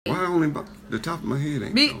Why only the top of my head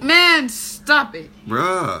ain't Man, stop it.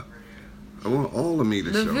 Bruh. I want all of me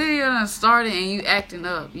to show. The video done started and you acting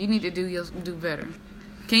up. You need to do better.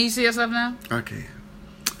 Can you see yourself now? I can.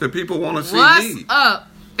 The people want to see What's me. up,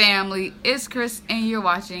 family? It's Chris and you're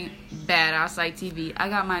watching Badass Like TV. I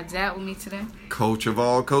got my dad with me today. Coach of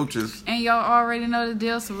all coaches. And y'all already know the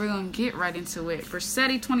deal, so we're going to get right into it.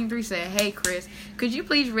 Versetti23 said, "Hey Chris, could you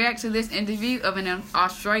please react to this interview of an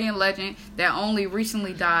Australian legend that only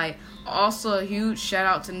recently died? Also a huge shout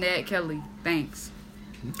out to Ned Kelly. Thanks."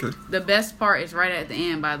 Okay. The best part is right at the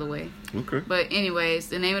end, by the way. Okay. But anyways,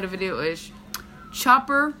 the name of the video is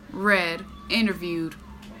Chopper Red interviewed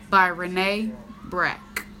by Renee,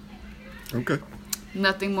 Brack. Okay.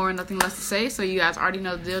 Nothing more, nothing less to say. So you guys already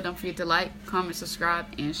know the deal. Don't forget to like, comment, subscribe,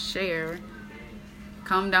 and share.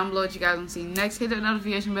 Comment down below what you guys want to see next. Hit that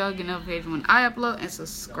notification bell, get notification when I upload, and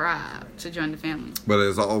subscribe to join the family. But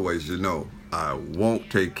as always, you know, I won't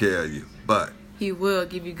take care of you, but he will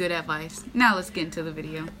give you good advice. Now let's get into the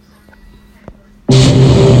video.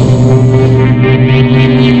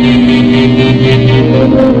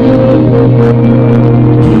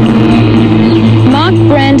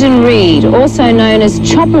 Brandon Reed, also known as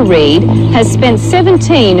Chopper Reed, has spent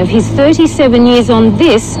 17 of his 37 years on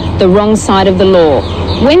this, the wrong side of the law.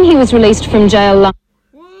 When he was released from jail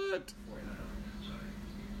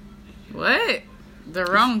What? The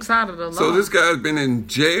wrong side of the law. So this guy's been in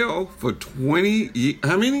jail for 20 years.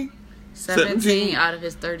 How many? 17 out of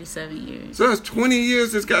his 37 years. So that's 20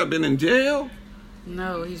 years this guy been in jail?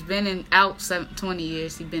 No, he's been out 20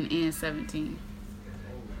 years. He's been in 17.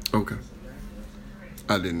 Okay.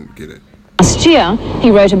 I didn't get it. Last year,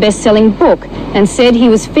 he wrote a best-selling book and said he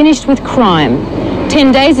was finished with crime.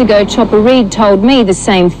 10 days ago, Chopper Reed told me the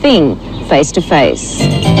same thing, face to face.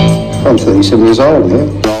 I'm 37 years old, yeah.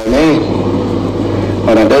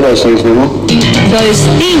 I don't do those things anymore. Those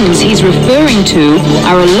things he's referring to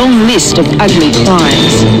are a long list of ugly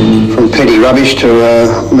crimes. From petty rubbish to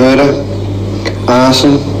murder,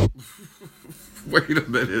 arson. Wait a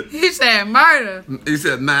minute. He said murder. He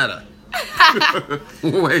said matter.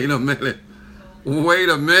 Wait a minute. Wait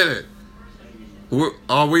a minute.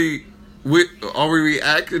 Are we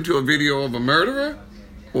reacting to a video of a murderer?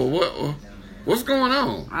 Well, what's going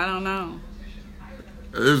on? I don't know.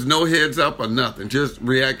 There's no heads up or nothing. Just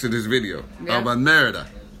react to this video Yep. of a murder.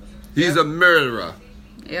 He's a murderer.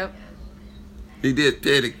 Yep. He did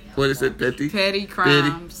petty. What is it? Petty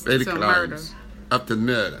crimes. Petty to crimes. Murder. Up to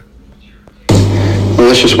murder.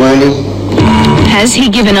 Malicious wounding. Has he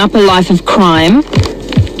given up a life of crime?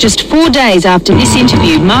 Just 4 days after this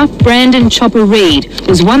interview, Brandon Chopper Reed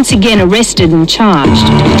was once again arrested and charged,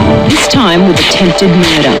 this time with attempted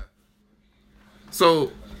murder.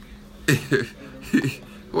 So,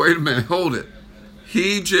 wait a minute, hold it.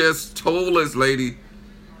 He just told this lady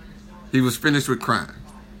he was finished with crime.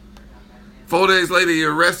 4 days later, he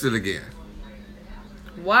arrested again.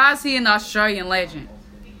 Why is he an Australian legend?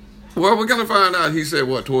 Well, we're going to find out. He said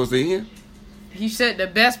what, towards the end? He said the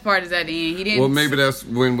best part is at the end. He didn't. Well, maybe that's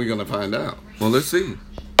when we're going to find out. Well, let's see.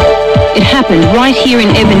 It happened right here in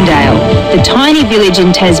Evandale, the tiny village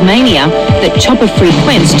in Tasmania that Chopper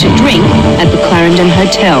frequents to drink at the Clarendon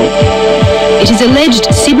Hotel. It is alleged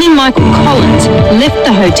Sydney Michael Collins left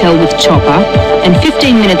the hotel with Chopper, and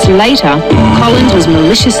 15 minutes later, Collins was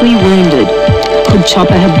maliciously wounded. Could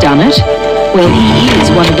Chopper have done it? Well, he is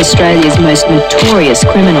one of Australia's most notorious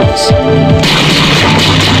criminals.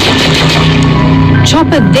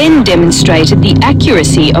 Chopper then demonstrated the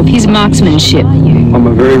accuracy of his marksmanship. I'm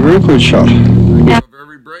a very, very good shot. You're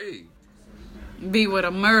very brave. be with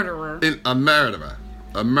a murderer. A murderer.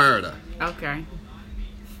 A murder. Okay.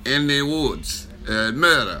 In the woods. A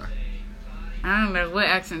murder. I don't know what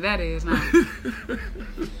accent that is now.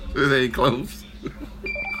 It ain't close.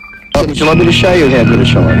 Would you like me to show you how to do a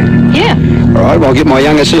shot? Yeah. All right, well, I'll get my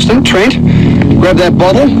young assistant, Trent. Grab that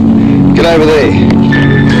bottle. Get over there.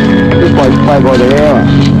 This bloke's play by the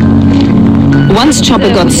hour. Once Chopper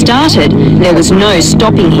got started, there was no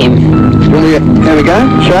stopping him. Have a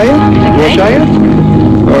go? Show you? Okay. Will I show you?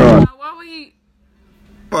 All right. Why would he?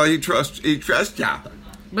 Well, he trusts Chopper.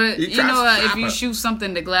 But He you know what? trusts If you Chopper. shoot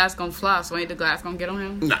something, the glass gonna fly. So ain't the glass gonna get on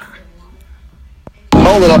him? Nah.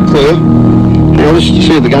 Hold it up clear. Now, let's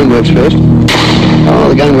see if the gun works first. Oh,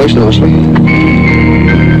 the gun works nicely.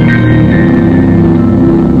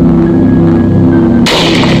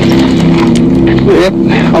 Yep,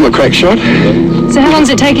 I'm a crack shot. So how long's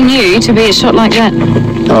it taken you to be a shot like that?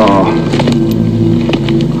 Oh,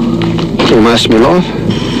 for most of my life.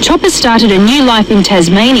 Chopper started a new life in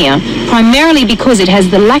Tasmania primarily because it has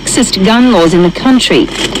the laxest gun laws in the country.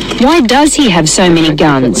 Why does he have so many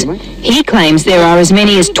guns? He claims there are as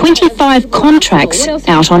many as 25 contracts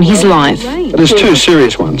out on his life. But there's two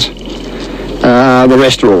serious ones. The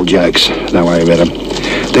rest are all jokes. Don't worry about them.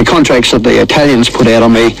 The contracts that the Italians put out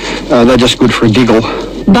on me, they're just good for a giggle.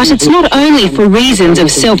 But it's not only for reasons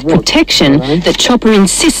of self-protection that Chopper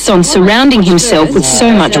insists on surrounding himself with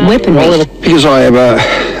so much weaponry. Because I have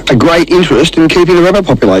a great interest in keeping the rabbit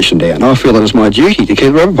population down. I feel that it's my duty to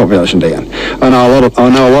keep the rabbit population down. I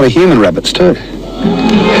know a lot of human rabbits too.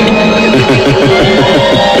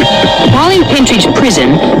 While in Pentridge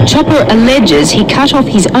Prison, Chopper alleges he cut off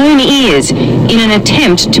his own ears in an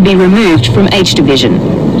attempt to be removed from H Division.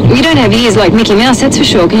 You don't have ears like Mickey Mouse, that's for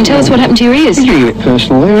sure. Can you tell us what happened to your ears? You're getting a bit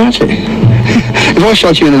personal there, aren't you? If I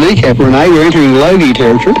shot you in the kneecap, Renee, we're entering Logie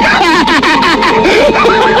territory.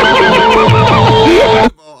 I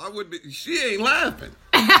would be. She ain't laughing.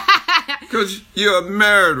 Because you're a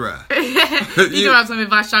murderer. You know what I'm saying?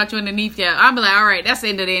 If I shot you in the kneecap, I'd be like, all right, that's the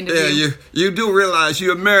end of the interview. Yeah, you do realize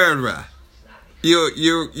you're a murderer.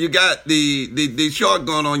 You got the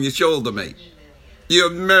shotgun on your shoulder, mate. You're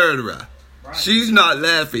a murderer. She's not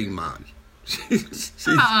laughing, man. You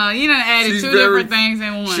done added two different things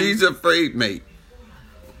in one. She's afraid, mate.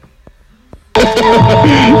 Oh,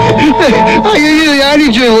 you're the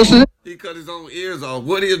only journalist. He cut his own ears off.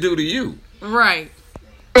 What did he do to you? Right.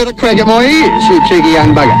 Better crack at my ears, you cheeky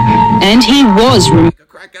young bugger. And he was removed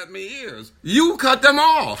Crack at me ears. You cut them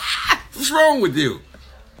off. What's wrong with you?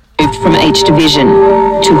 from H Division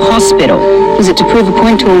to hospital. Was it to prove a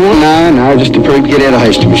point to a war? No, just to prove get out of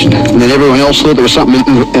H Division. And then everyone else thought there was something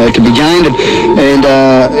to be gained, and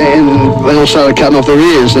they all started cutting off their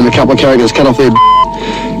ears, and a couple of characters cut off their.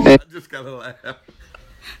 I just gotta laugh.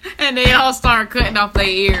 And they all start cutting off their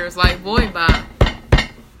ears like, boy, bye.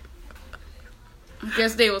 I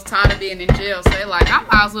guess they was tired of being in jail, so they like, I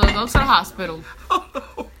might as well go to the hospital. Oh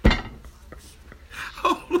no.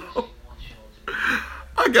 Oh no.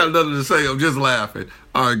 I got nothing to say. I'm just laughing.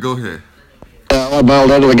 All right, go ahead. I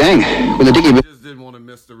bailed out of the gang with a dickie. I just didn't want to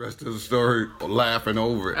miss the rest of the story laughing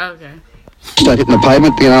over it. Okay. Start hitting the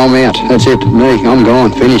pavement, I'm out. That's it. Me, I'm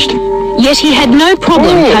gone. Finished. Yet he had no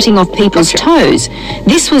problem cutting off people's toes.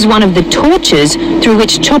 This was one of the tortures through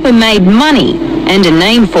which Chopper made money and a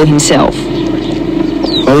name for himself.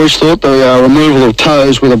 I always thought the removal of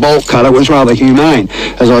toes with a bolt cutter was rather humane.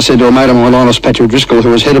 As I said to a mate of mine, Linus Patrick Driscoll,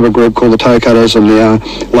 who was head of a group called the Toe Cutters in the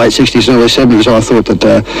late 60s and early 70s, I thought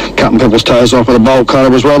that cutting people's toes off with a bolt cutter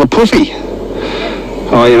was rather puffy.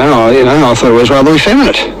 I thought it was rather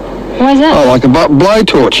effeminate. Why is that? Oh, like a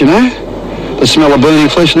blowtorch, the smell of burning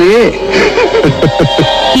flesh in the air.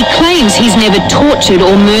 He claims he's never tortured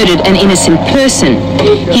or murdered an innocent person.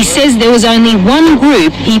 He says there was only one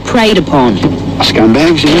group he preyed upon.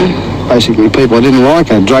 Scumbags, basically people I didn't like,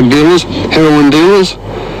 drug dealers, heroin dealers,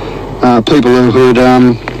 people who'd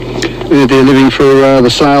earned their living through the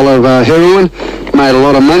sale of heroin, made a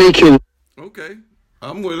lot of money, killed. Okay,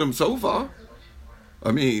 I'm with him so far.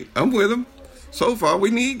 I'm with him. So far, we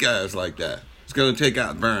need guys like that. It's going to take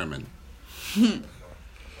out vermin. A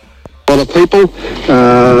lot of people,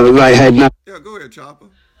 they had no... Yeah, go ahead, Chopper.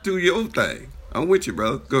 Do your thing. I'm with you,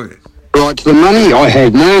 brother. Go ahead. Right to the money. I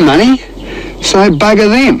had no money, so bugger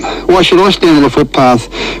them. Why should I stand on the footpath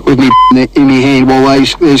with me in my hand while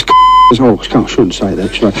these I shouldn't say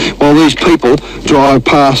that, should I? While these people drive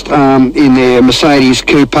past in their Mercedes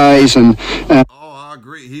coupes and... Oh, I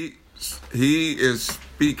agree. He is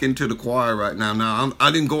speaking to the choir right now. Now,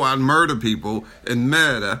 I didn't go out and murder people and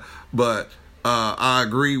murder, but I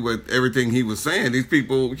agree with everything he was saying. These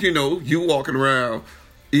people, you walking around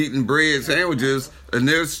eating bread sandwiches, and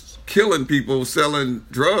they're killing people, selling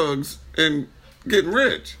drugs, and getting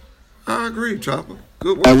rich. I agree, Chopper.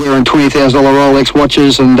 Good work. Wearing $20,000 Rolex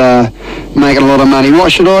watches and making a lot of money. Why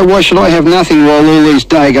should I have nothing while all these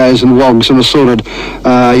dagos and wogs and assorted,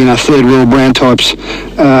 third world brand types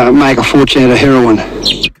make a fortune out of heroin?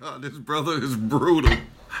 God, this brother is brutal.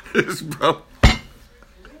 This brother.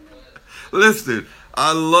 Listen,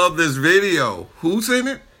 I love this video. Who's in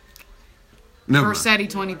it? Versetti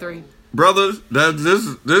 23. Brothers, this.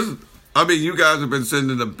 You guys have been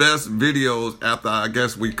sending the best videos after I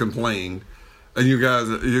guess we complained, and you guys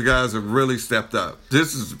have really stepped up.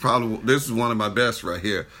 This is one of my best right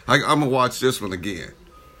here. I'm gonna watch this one again.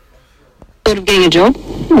 Thought of getting a job?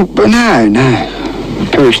 But no.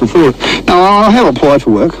 Perish the thought. No, I have applied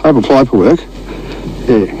for work.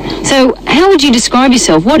 Yeah. So, how would you describe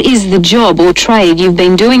yourself? What is the job or trade you've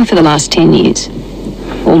been doing for the last 10 years?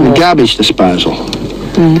 Or more? Garbage disposal.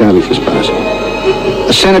 Garbage disposal.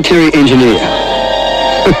 A sanitary engineer.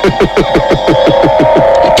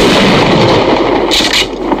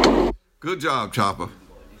 Good job, Chopper.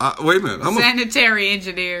 Wait a minute. Sanitary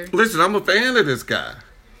engineer. Listen, I'm a fan of this guy.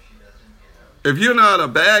 If you're not a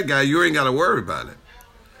bad guy, you ain't got to worry about it.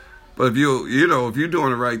 But if if you're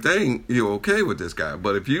doing the right thing, you're okay with this guy.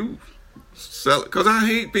 But if you sell it, because I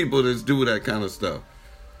hate people that do that kind of stuff.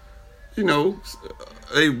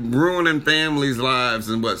 They ruining families' lives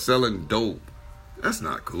and selling dope. That's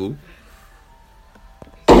not cool.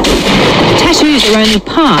 Tattoos are only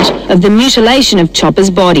part of the mutilation of Chopper's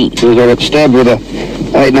body. I got stabbed with a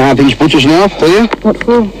 8.5-inch butcher's knife here. What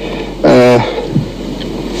for?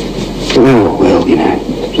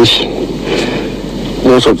 Just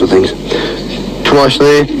all sorts of things. Twice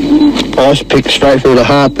there, ice pick straight through the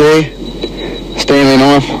heart there. Stanley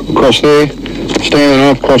knife across there. Stanley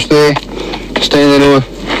knife across there. Stanley knife.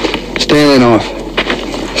 Stanley knife.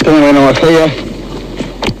 Stanley knife here.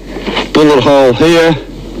 Bullet hole here.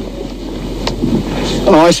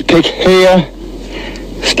 Ice pick here.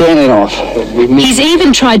 Stanley knife. He's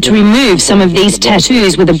even tried to remove some of these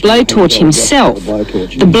tattoos with a blowtorch himself.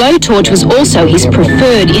 The blowtorch was also his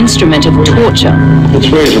preferred instrument of torture. It's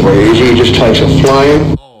reasonably easy. He just takes a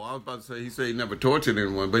flame. Oh, I was about to say, he said he never tortured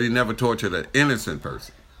anyone, but he never tortured an innocent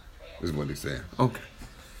person, is what he's saying. Okay.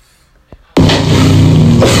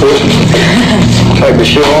 A foot. Take the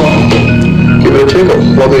shoe off. Give it a tickle.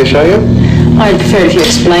 Want me to show you? I'd prefer if you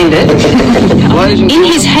explained it. In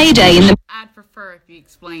his heyday in the... I'd prefer if you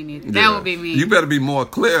explain it. That would be me. You better be more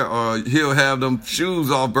clear or he'll have them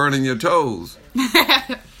shoes off burning your toes.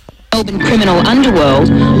 Melbourne criminal underworld,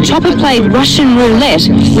 Chopper played Russian roulette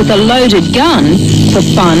with a loaded gun for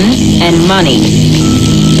fun and money.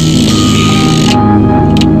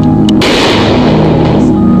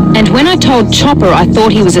 And when I told Chopper I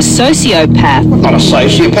thought he was a sociopath... Not a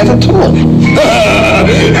sociopath at all.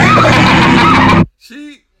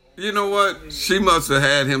 You know what? She must have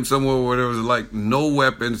had him somewhere where there was no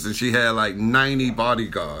weapons and she had 90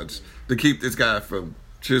 bodyguards to keep this guy from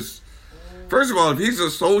just... First of all, if he's a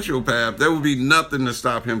sociopath, there would be nothing to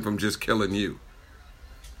stop him from just killing you.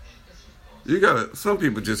 Some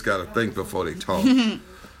people just gotta think before they talk. Nothing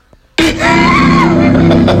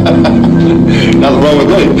wrong with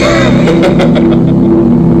me.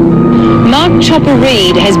 Mark Chopper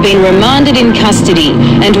Reed has been remanded in custody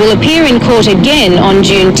and will appear in court again on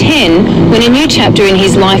June 10 when a new chapter in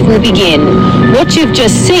his life will begin. What you've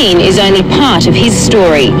just seen is only part of his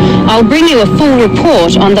story. I'll bring you a full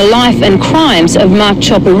report on the life and crimes of Mark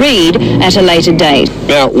Chopper Reed at a later date.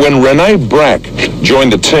 Now, when Renee Brack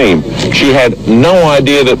joined the team, she had no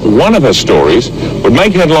idea that one of her stories would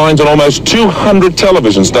make headlines on almost 200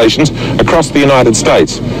 television stations across the United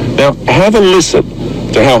States. Now, have a listen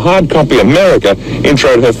to how Hard Copy America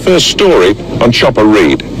introed her first story on Chopper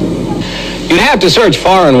Reed. You'd have to search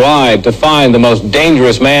far and wide to find the most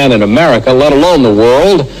dangerous man in America, let alone the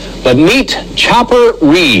world. But meet Chopper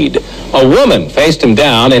Reed. A woman faced him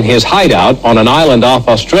down in his hideout on an island off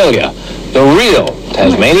Australia. The real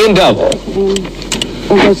Tasmanian devil.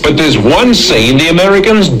 But there's one scene the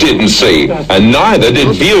Americans didn't see, and neither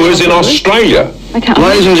did viewers in Australia.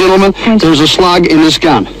 Ladies and gentlemen, there's a slug in this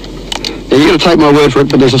gun. Now, you're going to take my word for it,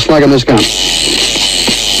 but there's a slug in this gun.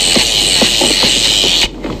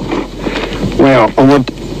 Well, I want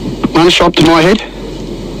one shot to my head,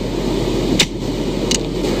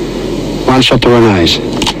 one shot to Renee's.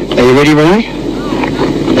 Are you ready, Renee?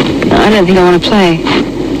 No, I don't think I want to play.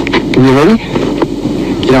 Are you ready?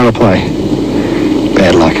 You don't want to play.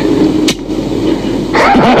 Bad luck.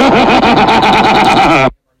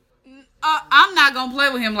 I'm not going to play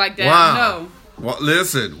with him like that. Wow. No. Well,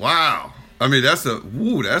 listen, wow. I mean, that's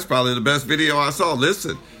probably the best video I saw.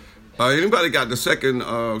 Listen, anybody got the second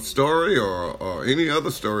story or any other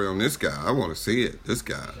story on this guy? I want to see it. This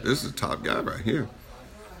is a top guy right here.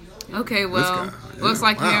 Okay, well, looks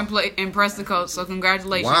like wow. you're impressed the coach, so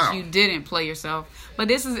congratulations. Wow. You didn't play yourself. But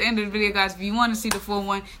this is the end of the video, guys. If you want to see the full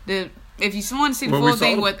one, if you want to see the full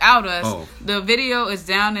thing without us, the video is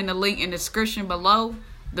down in the link in the description below.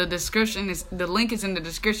 The link is in the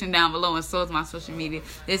description down below, and so is my social media.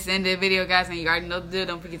 This is the end of the video, guys, and you already know the deal.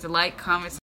 Don't forget to like, comment,